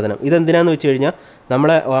ഈ സാധനം ഇതെന്തിനാന്ന് വെച്ച് കഴിഞ്ഞാൽ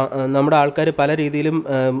നമ്മുടെ ആൾക്കാർ പല രീതിയിലും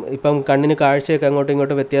ഇപ്പം കണ്ണിന് കാഴ്ചയൊക്കെ അങ്ങോട്ടും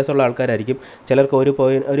ഇങ്ങോട്ടും വ്യത്യാസമുള്ള ആൾക്കാരായിരിക്കും. ചിലർക്ക്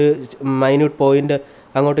ഒരു മൈന്യൂട്ട് പോയിൻ്റ്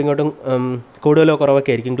അങ്ങോട്ടും ഇങ്ങോട്ടും കൂടുതലോ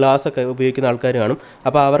കുറവൊക്കെ ആയിരിക്കും. ഗ്ലാസ്സൊക്കെ ഉപയോഗിക്കുന്ന ആൾക്കാർ കാണും.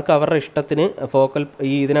 അപ്പോൾ അവർക്ക് അവരുടെ ഇഷ്ടത്തിന്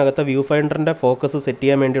ഇതിനകത്ത് വ്യൂ ഫൈൻഡറിൻ്റെ ഫോക്കസ് സെറ്റ്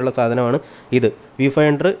ചെയ്യാൻ വേണ്ടിയുള്ള സാധനമാണ് ഇത്. വ്യൂ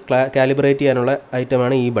ഫൈൻഡർ കാലിബ്രേറ്റ് ചെയ്യാനുള്ള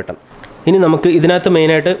ഐറ്റമാണ് ഈ ബട്ടൺ. ഇനി നമുക്ക് ഇതിനകത്ത്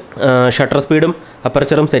മെയിനായിട്ട് ഷട്ടർ സ്പീഡും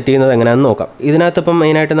അപ്പർച്ചറും സെറ്റ് ചെയ്യുന്നത് എങ്ങനെയാണെന്ന് നോക്കാം. ഇതിനകത്ത് ഇപ്പം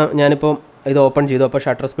മെയിനായിട്ട് ഞാനിപ്പോൾ ഇത് ഓപ്പൺ ചെയ്തു. അപ്പോൾ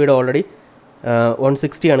ഷട്ടർ സ്പീഡ് ഓൾറെഡി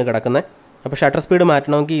 160 ആണ് കിടക്കുന്നത്. അപ്പോൾ ഷട്ടർ സ്പീഡ്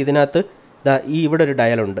മാറ്റണമെങ്കിൽ ഇതിനകത്ത് ഇവിടെ ഒരു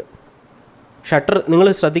ഡയലുണ്ട്. നിങ്ങൾ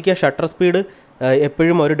ശ്രദ്ധിക്കുക, ഷട്ടർ സ്പീഡ്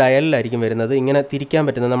എപ്പോഴും ഒരു ഡയലിലായിരിക്കും വരുന്നത്. ഇങ്ങനെ തിരിക്കാൻ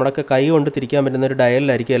പറ്റുന്നത്, നമ്മളൊക്കെ കൈ കൊണ്ട് തിരിക്കാൻ പറ്റുന്ന ഒരു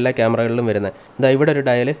ഡയലിലായിരിക്കും എല്ലാ ക്യാമറകളിലും വരുന്നത്. ഇവിടെ ഒരു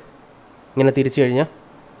ഡയൽ ഇങ്ങനെ തിരിച്ചു കഴിഞ്ഞാൽ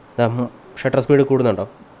ഷട്ടർ സ്പീഡ് കൂടുന്നുണ്ടോ?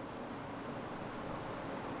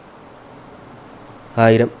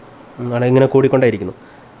 1000 ആണ് ഇങ്ങനെ കൂടിക്കൊണ്ടേയിരിക്കുന്നു.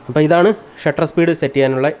 അപ്പോൾ ഇതാണ് ഷട്ടർ സ്പീഡ് സെറ്റ്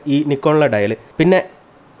ചെയ്യാനുള്ള ഈ നിക്കോണിലെ ഡയൽ. പിന്നെ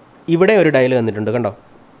ഇവിടെ ഒരു ഡയൽ തന്നിട്ടുണ്ട്, കണ്ടോ?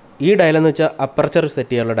 ഈ ഡയലെന്ന് വെച്ചാൽ അപ്പർച്ചർ സെറ്റ്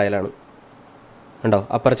ചെയ്യാനുള്ള ഡയലാണ്. കണ്ടോ,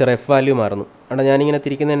 അപ്പർച്ചർ എഫ് വാല്യൂ മാറുന്നു. കണ്ടോ, ഞാനിങ്ങനെ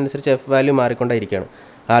തിരിക്കുന്നതിനനുസരിച്ച് എഫ് വാല്യൂ മാറിക്കൊണ്ടേയിരിക്കുകയാണ്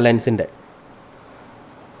ആ ലെൻസിൻ്റെ.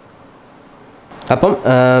 അപ്പം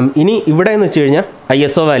ഇനി ഇവിടെ എന്ന് വെച്ച് കഴിഞ്ഞാൽ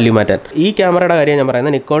ISO വാല്യൂ മാറ്റാൻ. ഈ ക്യാമറയുടെ കാര്യം ഞാൻ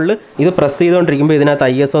പറയുന്നത്. നിക്കോണിൽ ഇത് പ്രസ് ചെയ്തുകൊണ്ടിരിക്കുമ്പോൾ ഇതിനകത്ത്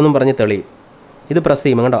ISO എന്നും പറഞ്ഞ് തെളിയും. ഇത് പ്രസ്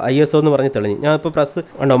ചെയ്യുമ്പോൾ കണ്ടോ ISO എന്ന് പറഞ്ഞ് തെളിഞ്ഞു. ഞാൻ ഇപ്പോൾ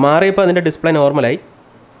കണ്ടോ മാറിയപ്പോൾ അതിൻ്റെ ഡിസ്പ്ലേ നോർമലായി.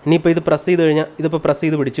 ഇനിയിപ്പോൾ ഇത് പ്രസ് ചെയ്ത് കഴിഞ്ഞാൽ ഇതിപ്പോൾ പ്രസ്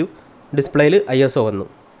ചെയ്ത് പിടിച്ചു, ഡിസ്പ്ലേയിൽ ISO വന്നു.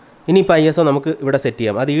 ഇനിയിപ്പോൾ ISO നമുക്ക് ഇവിടെ സെറ്റ്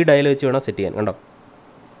ചെയ്യാം. അത് ഈ ഡയൽ വെച്ച് വേണം സെറ്റ് ചെയ്യാൻ. കണ്ടോ,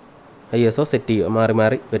 ISO സെറ്റ് ചെയ്യുക,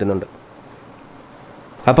 മാറി വരുന്നുണ്ട്.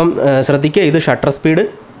 അപ്പം ശ്രദ്ധിക്കുക, ഇത് ഷട്ടർ സ്പീഡ്,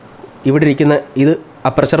 ഇവിടെ ഇരിക്കുന്ന ഇത്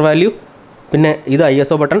അപ്പർച്ചർ വാല്യൂ, പിന്നെ ഇത്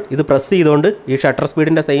ISO ബട്ടൺ. ഇത് പ്രസ് ചെയ്തുകൊണ്ട് ഈ ഷട്ടർ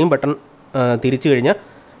സ്പീഡിൻ്റെ സെയിം ബട്ടൺ തിരിച്ചു കഴിഞ്ഞാൽ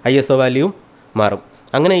ISO വാല്യൂവും മാറും.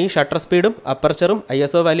 അങ്ങനെ ഈ ഷട്ടർ സ്പീഡും അപ്പർച്ചറും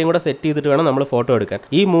ISO വാല്യൂയും കൂടെ സെറ്റ് ചെയ്തിട്ട് വേണം നമ്മൾ ഫോട്ടോ എടുക്കാൻ.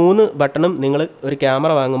 ഈ 3 ബട്ടണും നിങ്ങൾ ഒരു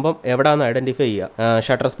ക്യാമറ വാങ്ങുമ്പം എവിടെയാണെന്ന് ഐഡൻറ്റിഫൈ ചെയ്യുക.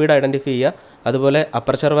 ഷട്ടർ സ്പീഡ് ഐഡൻറ്റിഫൈ ചെയ്യുക, അതുപോലെ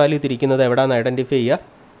അപ്പർച്ചർ വാല്യൂ തിരിക്കുന്നത് എവിടെയാണെന്ന് ഐഡൻറ്റിഫൈ ചെയ്യുക,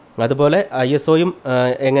 അതുപോലെ ISOയും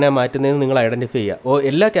എങ്ങനെയാണ് മാറ്റുന്നതെന്ന് നിങ്ങൾ ഐഡൻറ്റിഫൈ ചെയ്യുക.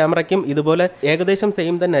 എല്ലാ ക്യാമറയ്ക്കും ഇതുപോലെ ഏകദേശം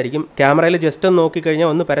സെയിം തന്നെ ആയിരിക്കും. ക്യാമറയിൽ ജസ്റ്റ് ഒന്ന് നോക്കിക്കഴിഞ്ഞാൽ,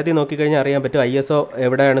 ഒന്ന് പരത്തി നോക്കിക്കഴിഞ്ഞാൽ അറിയാൻ പറ്റും ISO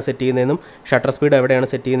എവിടെയാണ് സെറ്റ് ചെയ്യുന്നതെന്നും ഷട്ടർ സ്പീഡ് എവിടെയാണ്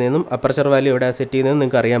സെറ്റ് ചെയ്യുന്നതെന്നും അപ്പർച്ചർ വാല്യൂ എവിടെയാണ് സെറ്റ് ചെയ്യുന്നതെന്നും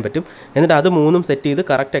നിങ്ങൾക്ക് അറിയാൻ പറ്റും. എന്നിട്ട് അത് മൂന്നും സെറ്റ് ചെയ്ത്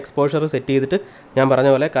കറക്റ്റ് എക്സ്പോഷർ സെറ്റ് ചെയ്തിട്ട് ഞാൻ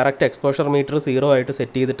പറഞ്ഞ പോലെ കറക്റ്റ് എക്സ്പോഷർ മീറ്റർ 0 ആയിട്ട്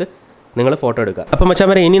സെറ്റ് ചെയ്തിട്ട് നിങ്ങൾ ഫോട്ടോ എടുക്കുക. അപ്പോൾ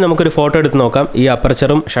മച്ചാന്മാരെ, ഇനി നമുക്കൊരു ഫോട്ടോ എടുത്ത് നോക്കാം. ഈ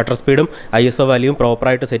അപ്പർച്ചറും ഷട്ടർ സ്പീഡും ISO വാല്യൂവും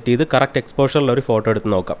പ്രോപ്പറായിട്ട് സെറ്റ് ചെയ്ത് കറക്റ്റ് എക്സ്പോഷറിൽ ഒരു ഫോട്ടോ എടുത്ത്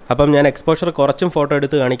നോക്കാം. അപ്പം ഞാൻ എക്സ്പോഷർ കുറച്ചും ഫോട്ടോ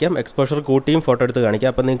എടുത്ത് കാണിക്കാം, എക്സ്പോഷർ കൂട്ടിയും ഫോട്ടോ എടുത്ത് കാണിക്കാം.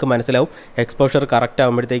 അപ്പം നിങ്ങൾക്ക് മനസ്സിലാവും എക്സ്പോഷർ കറക്റ്റ്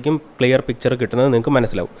ആകുമ്പോഴത്തേക്കും ക്ലിയർ പിക്ചർ കിട്ടുന്നത് നിങ്ങൾക്ക്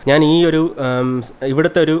മനസ്സിലാവും. ഞാൻ ഈ ഒരു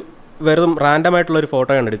ഇവിടുത്തെ ഒരു വെറും റാൻഡമായിട്ടുള്ളൊരു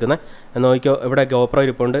ഫോട്ടോയാണ് എടുക്കുന്നത്. നോക്കിക്കോ, ഇവിടെ GoPro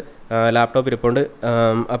ഇരിപ്പുണ്ട്, ലാപ്ടോപ്പ് ഇരിപ്പുണ്ട്.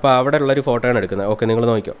 അപ്പോൾ അവിടെ ഉള്ളൊരു ഫോട്ടോയാണ് എടുക്കുന്നത്. ഓക്കെ, നിങ്ങൾ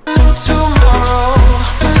നോക്കിക്കോ.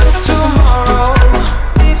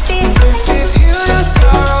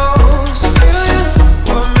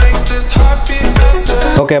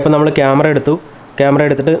 ഓക്കെ, അപ്പോൾ നമ്മൾ ക്യാമറ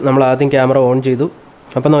എടുത്തിട്ട് നമ്മൾ ആദ്യം ക്യാമറ ഓൺ ചെയ്തു.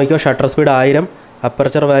 അപ്പോൾ നോക്കിയോ, shutter speed 1000,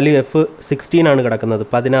 aperture value f16 ആണ് കിടക്കുന്നത്,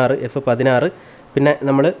 16 f16. പിന്നെ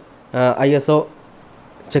നമ്മൾ ISO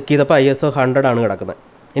ചെക്ക് ചെയ്തപ്പോൾ ISO 100 ആണ് കിടക്കുന്നത്.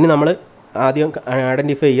 ഇനി നമ്മൾ ആദ്യം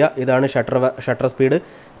ഐഡൻറ്റിഫൈ ചെയ്യുക, ഇതാണ് ഷട്ടർ സ്പീഡ്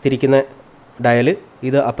തിരിക്കുന്ന ഡയൽ,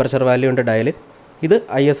 ഇത് അപ്പർച്ചർ വാല്യൂൻ്റെ ഡയൽ, ഇത്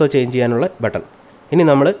ISO ചേഞ്ച് ചെയ്യാനുള്ള ബട്ടൺ. ഇനി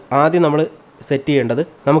ആദ്യം നമ്മൾ സെറ്റ് ചെയ്യേണ്ടത്,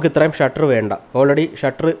 നമുക്ക് ഇത്രയും ഷട്ടർ വേണ്ട. ഓൾറെഡി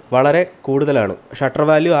ഷട്ടർ വളരെ കൂടുതലാണ്. ഷട്ടർ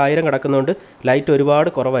വാല്യൂ 1000 കിടക്കുന്നതുകൊണ്ട് ലൈറ്റ് ഒരുപാട്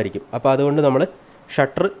കുറവായിരിക്കും. അപ്പോൾ അതുകൊണ്ട് നമ്മൾ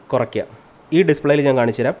ഷട്ടർ കുറയ്ക്കുക. ഈ ഡിസ്പ്ലേയിൽ ഞാൻ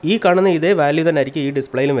കാണിച്ചു തരാം. ഈ കാണുന്ന ഇതേ വാല്യൂ തന്നെ ആയിരിക്കും ഈ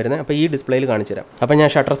ഡിസ്പ്ലേയിലും വരുന്നത്. അപ്പോൾ ഈ ഡിസ്പ്ലേയിൽ കാണിച്ചു തരാം. അപ്പോൾ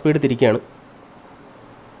ഞാൻ ഷട്ടർ സ്പീഡ് തിരിക്കുകയാണ്.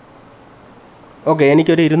 ഓക്കെ,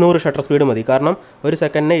 എനിക്കൊരു 200 ഷട്ടർ സ്പീഡ് മതി. കാരണം ഒരു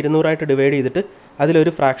സെക്കൻഡിനെ 200 ഡിവൈഡ് ചെയ്തിട്ട്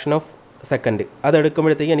അതിലൊരു ഫ്രാക്ഷൻ ഓഫ് സെക്കൻഡ്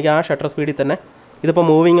അതെടുക്കുമ്പോഴത്തേക്ക് എനിക്ക് ആ ഷട്ടർ സ്പീഡിൽ തന്നെ, ഇതിപ്പോൾ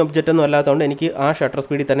മൂവിങ് ഒബ്ജക്റ്റ് ഒന്നും അല്ലാത്തതുകൊണ്ട് എനിക്ക് ആ ഷട്ടർ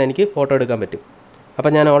സ്പീഡിൽ തന്നെ എനിക്ക് ഫോട്ടോ എടുക്കാൻ പറ്റും.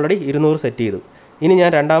 അപ്പോൾ ഞാൻ ഓൾറെഡി 200 സെറ്റ് ചെയ്തു. ഇനി ഞാൻ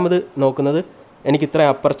രണ്ടാമത് നോക്കുന്നത്, എനിക്ക് ഇത്രയും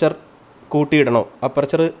അപ്പർച്ചർ കൂട്ടിയിടണോ,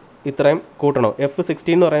 അപ്പർച്ചർ ഇത്രയും കൂട്ടണോ.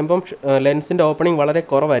 f16 എന്ന് പറയുമ്പം ലെൻസിൻ്റെ ഓപ്പണിംഗ് വളരെ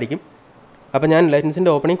കുറവായിരിക്കും. അപ്പോൾ ഞാൻ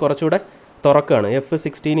ലെൻസിൻ്റെ ഓപ്പണിംഗ് കുറച്ചുകൂടെ തുറക്കുകയാണ്.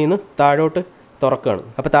 f16 നിന്ന് താഴോട്ട് തുറക്കുകയാണ്.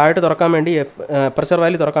 അപ്പോൾ താഴോട്ട് തുറക്കാൻ വേണ്ടി അപ്പർച്ചർ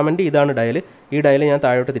വാല്യൂ തുറക്കാൻ വേണ്ടി ഇതാണ് ഡയൽ. ഈ ഡയൽ ഞാൻ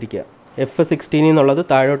താഴോട്ട് തിരിക്കുക. f16 എന്നുള്ളത്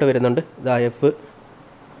താഴോട്ട് വരുന്നുണ്ട്. ഇതാ f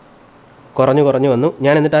കുറഞ്ഞു വന്നു.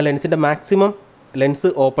 ഞാൻ എന്നിട്ട് ആ ലെൻസിൻ്റെ മാക്സിമം ലെൻസ്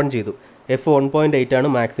ഓപ്പൺ ചെയ്തു. f1.8 ആണ്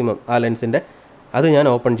മാക്സിമം ആ ലെൻസിൻ്റെ, അത് ഞാൻ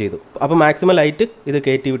ഓപ്പൺ ചെയ്തു. അപ്പോൾ മാക്സിമം ലൈറ്റ് ഇത്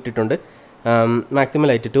കയറ്റി വിട്ടിട്ടുണ്ട്. Maximum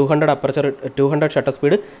light 200 aperture 200 shutter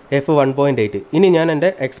speed f1.8. ഇനി ഞാൻ എൻ്റെ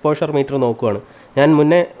എക്സ്പോഷർ മീറ്റർ നോക്കുകയാണ്. ഞാൻ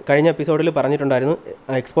മുന്നേ കഴിഞ്ഞ എപ്പിസോഡിൽ പറഞ്ഞിട്ടുണ്ടായിരുന്നു,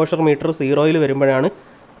 എക്സ്പോഷർ മീറ്റർ 0 വരുമ്പോഴാണ്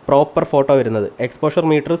പ്രോപ്പർ ഫോട്ടോ വരുന്നത്. എക്സ്പോഷർ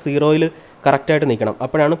മീറ്റർ 0 കറക്റ്റായിട്ട് നിൽക്കണം,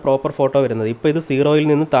 അപ്പോഴാണ് പ്രോപ്പർ ഫോട്ടോ വരുന്നത്. ഇപ്പോൾ ഇത് 0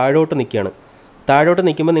 നിന്ന് താഴോട്ട് നിൽക്കുകയാണ്. താഴോട്ട്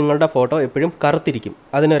നിൽക്കുമ്പോൾ നിങ്ങളുടെ ഫോട്ടോ എപ്പോഴും കറുത്തിരിക്കും.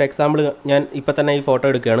 അതിനൊരു എക്സാമ്പിൾ ഞാൻ ഇപ്പോൾ തന്നെ ഈ ഫോട്ടോ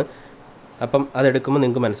എടുക്കുകയാണ്. അപ്പം അതെടുക്കുമ്പോൾ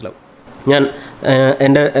നിങ്ങൾക്ക് മനസ്സിലാവും. ഞാൻ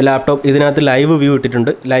എൻ്റെ ലാപ്ടോപ്പ് ഇതിനകത്ത് ലൈവ് വ്യൂ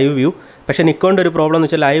ഇട്ടിട്ടുണ്ട്, ലൈവ് വ്യൂ. പക്ഷേ നിക്കോണിൻ്റെ ഒരു പ്രോബ്ലം എന്ന്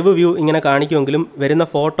വെച്ചാൽ ലൈവ് വ്യൂ ഇങ്ങനെ കാണിക്കുമെങ്കിലും വരുന്ന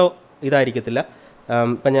ഫോട്ടോ ഇതായിരിക്കത്തില്ല.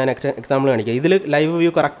 ഇപ്പം ഞാൻ എക്സാമ്പിൾ കാണിക്കാം. ഇതിൽ ലൈവ്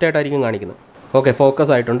വ്യൂ കറക്റ്റായിട്ടായിരിക്കും കാണിക്കുന്നത്. ഓക്കെ,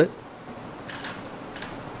 ഫോക്കസ് ആയിട്ടുണ്ട്,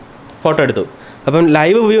 ഫോട്ടോ എടുത്തു. അപ്പം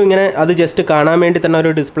ലൈവ് വ്യൂ ഇങ്ങനെ അത് ജസ്റ്റ് കാണാൻ വേണ്ടി തന്നെ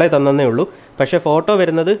ഒരു ഡിസ്പ്ലേ തന്നേ ഉള്ളൂ. പക്ഷേ ഫോട്ടോ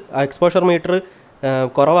വരുന്നത് എക്സ്പോഷർ മീറ്റർ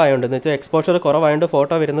കുറവായതുകൊണ്ട്, എന്ന് വെച്ചാൽ എക്സ്പോഷർ കുറവായതുകൊണ്ട്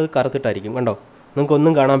ഫോട്ടോ വരുന്നത് കറുത്തിട്ടായിരിക്കും. കണ്ടോ,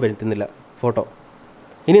 നിങ്ങൾക്കൊന്നും കാണാൻ പറ്റുന്നില്ല ഫോട്ടോ.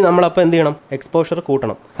 ഇനി നമ്മളപ്പോൾ എന്ത് ചെയ്യണം, എക്സ്പോഷർ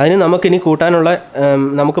കൂട്ടണം. അതിന് നമുക്കിനി കൂട്ടാനുള്ള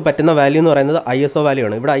നമുക്ക് പറ്റുന്ന വാല്യൂ എന്ന് പറയുന്നത് ISO വാല്യൂ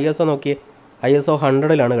ആണ്. ഇവിടെ ISO നോക്കിയേ, ISO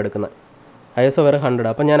 100 കിടക്കുന്നത്. ISO വേറെ 100.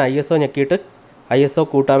 അപ്പം ഞാൻ ISO ഞെക്കിയിട്ട് ISO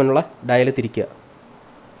കൂട്ടാനുള്ള ഡയൽ തിരിക്കുക.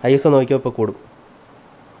 ISO നോക്കിയോ ഇപ്പോൾ കൂടും,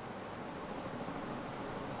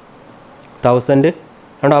 1000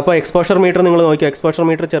 ഉണ്ടോ. അപ്പോൾ എക്സ്പോഷർ മീറ്റർ നിങ്ങൾ നോക്കിയോ, എക്സ്പോഷർ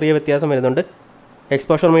മീറ്റർ ചെറിയ വ്യത്യാസം വരുന്നുണ്ട്.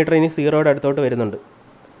 എക്സ്പോഷർ മീറ്റർ ഇനി 0 അടുത്തോട്ട് വരുന്നുണ്ട്.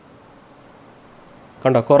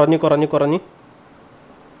 കണ്ടോ, കുറഞ്ഞ്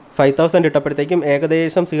 5000 ഇട്ടപ്പോഴത്തേക്കും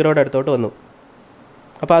ഏകദേശം 0 അടുത്തോട്ട് വന്നു.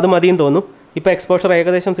 അപ്പോൾ അത് മതിയും തോന്നുന്നു. ഇപ്പോൾ എക്സ്പോഷർ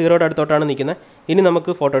ഏകദേശം 0 അടുത്തോട്ടാണ് നിൽക്കുന്നത്. ഇനി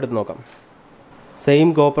നമുക്ക് ഫോട്ടോ എടുത്ത് നോക്കാം. സെയിം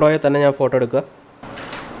GoProയെ തന്നെ ഞാൻ ഫോട്ടോ എടുക്കുക.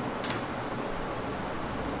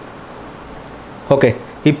 ഓക്കെ,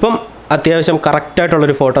 ഇപ്പം അത്യാവശ്യം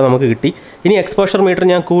കറക്റ്റായിട്ടുള്ളൊരു ഫോട്ടോ നമുക്ക് കിട്ടി. ഇനി എക്സ്പോഷർ മീറ്റർ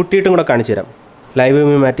ഞാൻ കൂട്ടിയിട്ടും കൂടെ കാണിച്ചു തരാം. ലൈവ്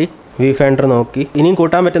വ്യൂ മാറ്റി വ്യൂ ഫൈൻഡർ നോക്കി. ഇനിയും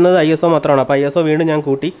കൂട്ടാൻ പറ്റുന്നത് ISO മാത്രമാണ്. അപ്പോൾ ISO വീണ്ടും ഞാൻ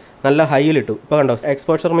കൂട്ടി നല്ല ഹൈയിലിട്ടു. ഇപ്പോൾ കണ്ടോ,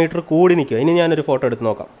 എക്സ്പോഷർ മീറ്റർ കൂടി നിൽക്കുക. ഇനി ഞാനൊരു ഫോട്ടോ എടുത്ത്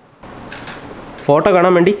നോക്കാം. ഫോട്ടോ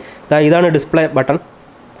കാണാൻ വേണ്ടി ഇതാണ് ഡിസ്പ്ലേ ബട്ടൺ,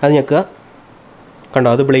 അത് ഞെക്കുക. കണ്ടോ,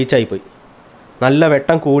 അത് ബ്ലീച്ചായിപ്പോയി. നല്ല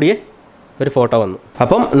വെട്ടം കൂടിയ ഒരു ഫോട്ടോ വന്നു.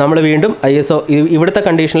 അപ്പം നമ്മൾ വീണ്ടും ISO ഇവിടുത്തെ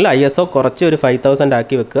കണ്ടീഷനിൽ ISO കുറച്ച് ഒരു 5000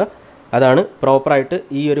 ആക്കി വെക്കുക. അതാണ് പ്രോപ്പറായിട്ട്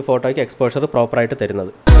ഈ ഒരു ഫോട്ടോയ്ക്ക് എക്സ്പോഷർ പ്രോപ്പറായിട്ട്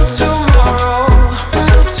തരുന്നത്.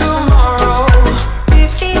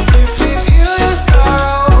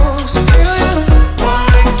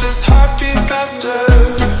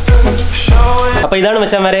 അപ്പോൾ ഇതാണ്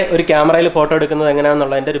മച്ചാന്മാരെ ഒരു ക്യാമറയിൽ ഫോട്ടോ എടുക്കുന്നത്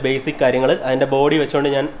എങ്ങനെയാണെന്നുള്ളതിൻ്റെ ഒരു ബേസിക് കാര്യങ്ങൾ. അതിൻ്റെ ബോഡി വെച്ചുകൊണ്ട്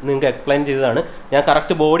ഞാൻ നിങ്ങൾക്ക് എക്സ്പ്ലെയിൻ ചെയ്തതാണ്. ഞാൻ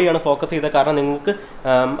കറക്റ്റ് ബോഡിയാണ് ഫോക്കസ് ചെയ്തത്, കാരണം നിങ്ങൾക്ക്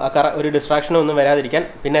ഒരു ഡിസ്ട്രാക്ഷനും ഒന്നും വരാതിരിക്കാൻ.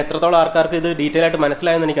 പിന്നെ എത്രത്തോളം ആൾക്കാർക്ക് ഇത് ഡീറ്റെയിൽ ആയിട്ട്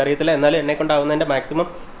മനസ്സിലായെന്ന് എനിക്കറിയത്തില്ല, എന്നാലും എന്നെ കൊണ്ടാവുന്നതിൻ്റെ മാക്സിമം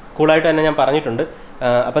കൂളായിട്ട് തന്നെ ഞാൻ പറഞ്ഞിട്ടുണ്ട്.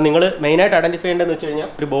 അപ്പോൾ നിങ്ങൾ മെയിനായിട്ട് ഐഡൻറ്റിഫൈ ചെയ്യേണ്ടതെന്ന് വെച്ച് കഴിഞ്ഞാൽ,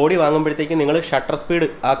 ഒരു ബോഡി വാങ്ങുമ്പോഴത്തേക്കും നിങ്ങൾ ഷട്ടർ സ്പീഡ്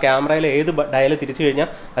ആ ക്യാമറയിൽ ഏത് ഡയൽ തിരിച്ചു കഴിഞ്ഞാൽ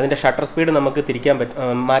അതിൻ്റെ ഷട്ടർ സ്പീഡ് നമുക്ക്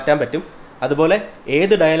മാറ്റാൻ പറ്റും. അതുപോലെ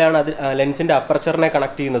ഏത് ഡയലാണ് അത് ലെൻസിൻ്റെ അപ്പർച്ചറിനെ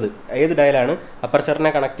കണക്ട് ചെയ്യുന്നത്, ഏത് ഡയലാണ് അപ്പർച്ചറിനെ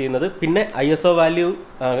കണക്ട് ചെയ്യുന്നത്, പിന്നെ ISO വാല്യൂ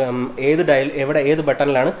ഏത് ഡയൽ ഏത്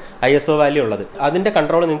ബട്ടണിലാണ് ISO വാല്യൂ ഉള്ളത്, അതിൻ്റെ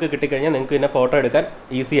കൺട്രോൾ നിങ്ങൾക്ക് കിട്ടിക്കഴിഞ്ഞാൽ നിങ്ങൾക്ക് പിന്നെ ഫോട്ടോ എടുക്കാൻ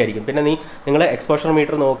ഈസി ആയിരിക്കും. പിന്നെ നിങ്ങൾ എക്സ്പോഷർ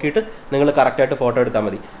മീറ്റർ നോക്കിയിട്ട് നിങ്ങൾ കറക്റ്റായിട്ട് ഫോട്ടോ എടുത്താൽ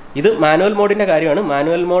മതി. ഇത് മാനുവൽ മോഡിൻ്റെ കാര്യമാണ്.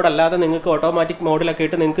 മാനുവൽ മോഡ് അല്ലാതെ നിങ്ങൾക്ക് ഓട്ടോമാറ്റിക് മോഡിലൊക്കെ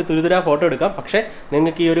ഇട്ട് നിങ്ങൾക്ക് തുരിതുരാ ഫോട്ടോ എടുക്കാം. പക്ഷേ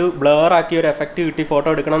നിങ്ങൾക്ക് ഈ ഒരു ബ്ലർ ആക്കി ഒരു എഫക്റ്റ് കിട്ടി ഫോട്ടോ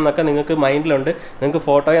എടുക്കണം എന്നൊക്കെ നിങ്ങൾക്ക് മൈൻഡിലുണ്ട്. നിങ്ങൾക്ക്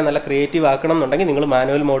ഫോട്ടോയെ നല്ല ക്രിയേറ്റീവ് ആക്കണം എന്നുണ്ടെങ്കിൽ നിങ്ങൾ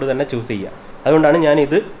മാനുവൽ മോഡ് തന്നെ ചൂസ് ചെയ്യുക. അതുകൊണ്ടാണ്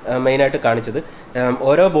ഞാനിത് മെയിനായിട്ട് കാണിച്ചത്.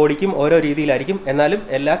 ഓരോ ബോഡിക്കും ഓരോ രീതിയിലായിരിക്കും, എന്നാലും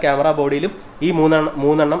എല്ലാ ക്യാമറ ബോഡിയിലും ഈ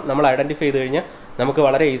മൂന്നെണ്ണം നമ്മൾ ഐഡൻറ്റിഫൈ ചെയ്ത് കഴിഞ്ഞാൽ നമുക്ക്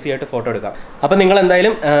വളരെ ഈസി ആയിട്ട് ഫോട്ടോ എടുക്കാം. അപ്പോൾ നിങ്ങൾ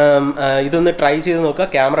എന്തായാലും ഇതൊന്ന് ട്രൈ ചെയ്ത് നോക്കുക,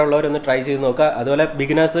 ക്യാമറ ഉള്ളവരൊന്ന് ട്രൈ ചെയ്ത് നോക്കുക. അതുപോലെ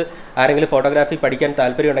ബിഗിനേഴ്സ് ആരെങ്കിലും ഫോട്ടോഗ്രാഫി പഠിക്കാൻ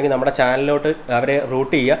താല്പര്യമുണ്ടെങ്കിൽ നമ്മുടെ ചാനലിലോട്ട് അവരെ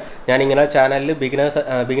റൂട്ട് ചെയ്യുക. ഞാനിങ്ങനെ ചാനലിൽ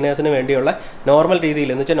ബിഗിനേഴ്സിന് വേണ്ടിയുള്ള നോർമൽ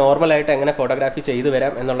രീതിയിൽ എന്ന് വെച്ചാൽ നോർമലായിട്ട് എങ്ങനെ ഫോട്ടോഗ്രാഫി ചെയ്ത്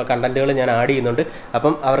വരാം എന്നുള്ള കണ്ടൻറ്റുകൾ ഞാൻ ആഡ് ചെയ്യുന്നുണ്ട്.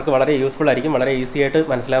 അപ്പം അവർക്ക് വളരെ യൂസ്ഫുൾ ആയിരിക്കും, വളരെ ഈസി ആയിട്ട്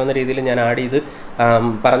മനസ്സിലാവുന്ന രീതിയിൽ ഞാൻ ആഡ് ചെയ്ത്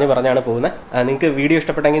പറഞ്ഞാണ് പോകുന്നത്. നിങ്ങൾക്ക് വീഡിയോ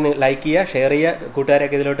ഇഷ്ടപ്പെട്ടെങ്കിൽ ലൈക്ക് ചെയ്യുക, ഷെയർ ചെയ്യുക,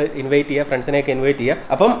 കൂട്ടുകാരെയൊക്കെ ഇതിലോട്ട് ഇൻവൈറ്റ് ചെയ്യുക, ഫ്രണ്ട്സിനെയൊക്കെ ഇൻവൈറ്റ്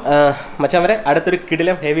ചെയ്യുക. അപ്പം മച്ചാന്മാരെ അടുത്തൊരു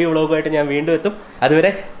കിടിലം ഹെവി വ്ളോഗുമായിട്ട് ഞാൻ വീണ്ടും എത്തും.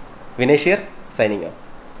 അതുവരെ വിനേഷ് ഹിയർ, സൈനിങ് ഓഫ്.